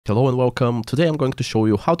Hello and welcome. Today I'm going to show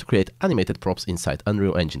you how to create animated props inside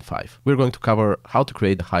Unreal Engine 5. We're going to cover how to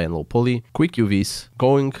create high and low poly, quick UVs,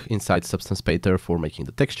 going inside Substance Painter for making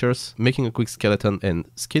the textures, making a quick skeleton and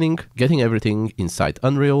skinning, getting everything inside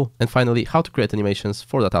Unreal, and finally how to create animations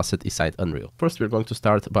for that asset inside Unreal. First we're going to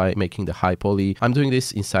start by making the high poly. I'm doing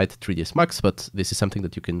this inside 3ds Max, but this is something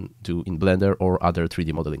that you can do in Blender or other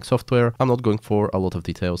 3D modeling software. I'm not going for a lot of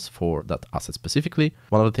details for that asset specifically.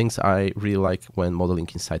 One of the things I really like when modeling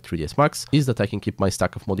inside 3ds Max is that I can keep my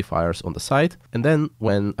stack of modifiers on the side, and then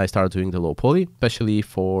when I start doing the low poly, especially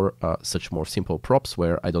for such more simple props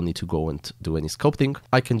where I don't need to go and do any sculpting,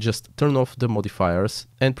 I can just turn off the modifiers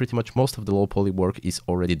and pretty much most of the low poly work is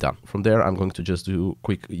already done. From there I'm going to just do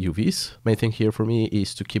quick UVs. Main thing here for me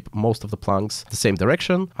is to keep most of the planks the same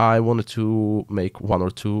direction. I wanted to make one or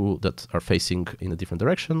two that are facing in a different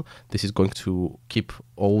direction. This is going to keep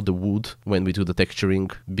all the wood when we do the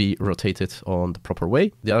texturing be rotated on the proper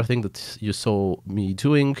way. The other thing that you saw me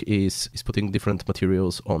doing is putting different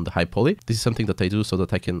materials on the high poly. This is something that I do so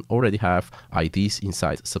that I can already have IDs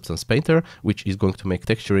inside Substance Painter, which is going to make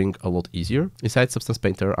texturing a lot easier. Inside Substance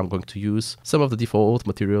Painter, I'm going to use some of the default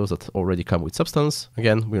materials that already come with Substance.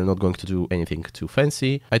 Again, we're not going to do anything too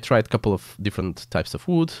fancy. I tried a couple of different types of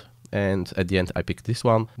wood, and at the end I picked this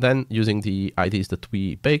one. Then using the IDs that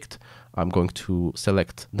we baked, I'm going to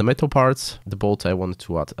select the metal parts, the bolt I want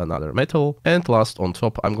to add another metal, and last on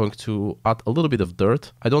top I'm going to add a little bit of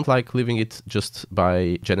dirt. I don't like leaving it just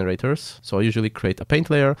by generators, so I usually create a paint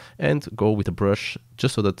layer and go with a brush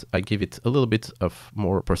just so that I give it a little bit of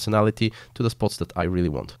more personality to the spots that I really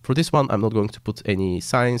want. For this one I'm not going to put any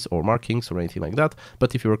signs or markings or anything like that,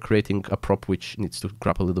 but if you're creating a prop which needs to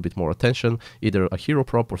grab a little bit more attention, either a hero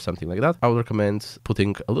prop or something like that, I would recommend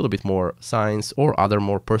putting a little bit more signs or other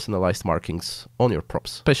more personalized markings on your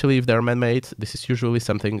props. Especially if they're man-made, this is usually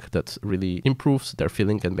something that really improves their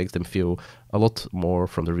feeling and makes them feel a lot more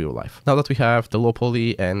from the real life. Now that we have the low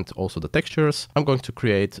poly and also the textures, I'm going to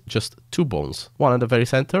create just two bones. One at the very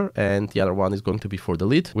center and the other one is going to be for the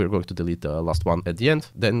lid. We're going to delete the last one at the end.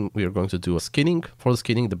 Then we are going to do a skinning. For the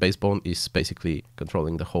skinning, the base bone is basically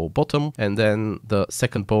controlling the whole bottom, and then the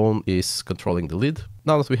second bone is controlling the lid.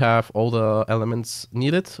 Now that we have all the elements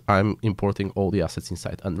needed, I'm importing all the assets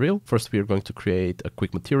inside Unreal. First, we are going to create a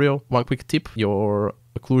quick material. One quick tip, your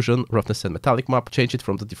occlusion, roughness and metallic map, change it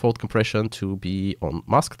from the default compression to be on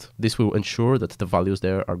masked. This will ensure that the values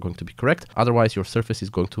there are going to be correct. Otherwise, your surface is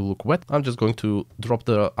going to look wet. I'm just going to drop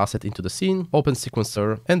the asset into the scene, open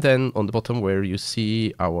sequencer, and then on the bottom where you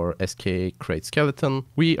see our SK create skeleton,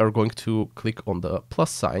 we are going to click on the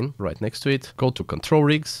plus sign right next to it, go to control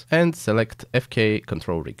rigs and select FK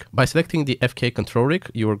control rig. By selecting the FK control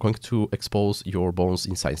rig, you are going to expose your bones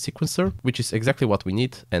inside sequencer, which is exactly what we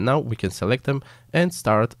need. And now we can select them and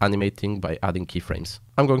start animating by adding keyframes.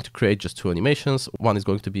 I'm going to create just two animations. One is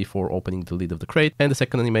going to be for opening the lid of the crate, and the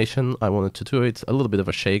second animation, I wanted to do it a little bit of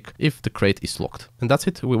a shake if the crate is locked. And that's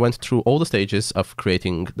it. We went through all the stages of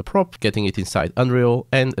creating the prop, getting it inside Unreal,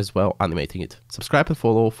 and as well animating it. Subscribe and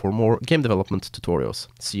follow for more game development tutorials.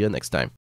 See you next time.